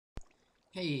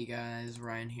Hey guys,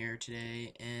 Ryan here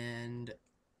today, and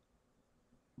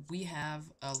we have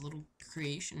a little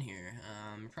creation here.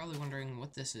 You're probably wondering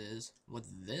what this is.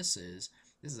 This is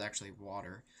actually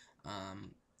water.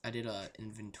 I did a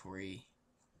inventory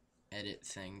edit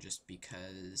thing just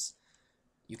because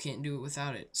you can't do it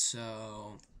without it.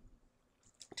 So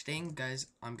today, guys,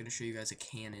 I'm gonna show you guys a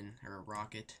cannon or a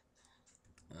rocket.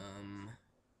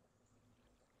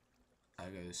 I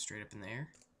go straight up in the air.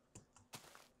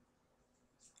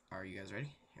 Are you guys ready?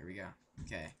 Here we go.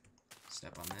 Okay.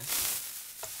 Step on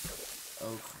this.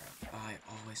 Oh crap. I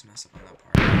always mess up on that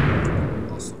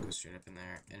part. Also go straight up in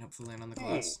there and hopefully land on the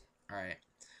glass. Alright.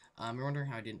 You're wondering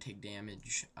how I didn't take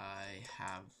damage. I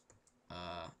have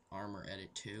armor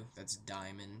edit too. That's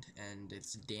diamond and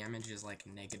its damage is like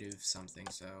negative something,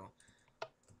 so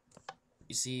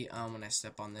you see when I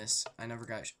step on this, I never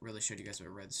really showed you guys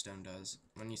what redstone does.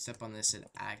 When you step on this, it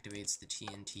activates the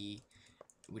TNT,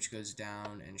 which goes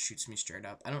down and shoots me straight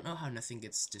up. I don't know how nothing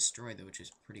gets destroyed though, which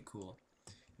is pretty cool.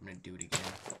 I'm gonna do it again.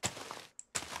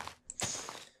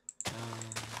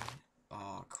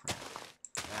 Oh crap.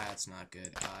 That's not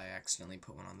good. I accidentally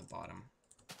put one on the bottom.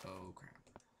 Oh crap.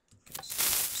 Okay,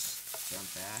 so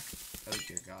jump back. Oh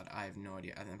dear god, I have no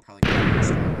idea. I'm probably gonna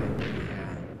destroy.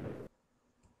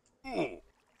 Yeah.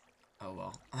 Oh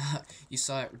well. You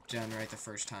saw it done right the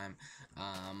first time.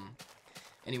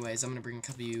 Anyways, I'm gonna bring a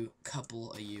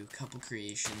couple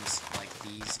creations like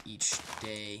these each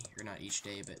day, or not each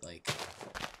day, but like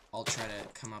I'll try to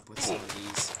come up with some of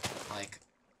these. Like,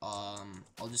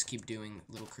 I'll just keep doing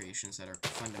little creations that are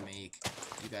fun to make.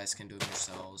 You guys can do them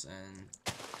yourselves, and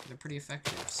they're pretty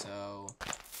effective. So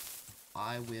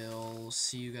I will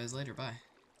see you guys later. Bye.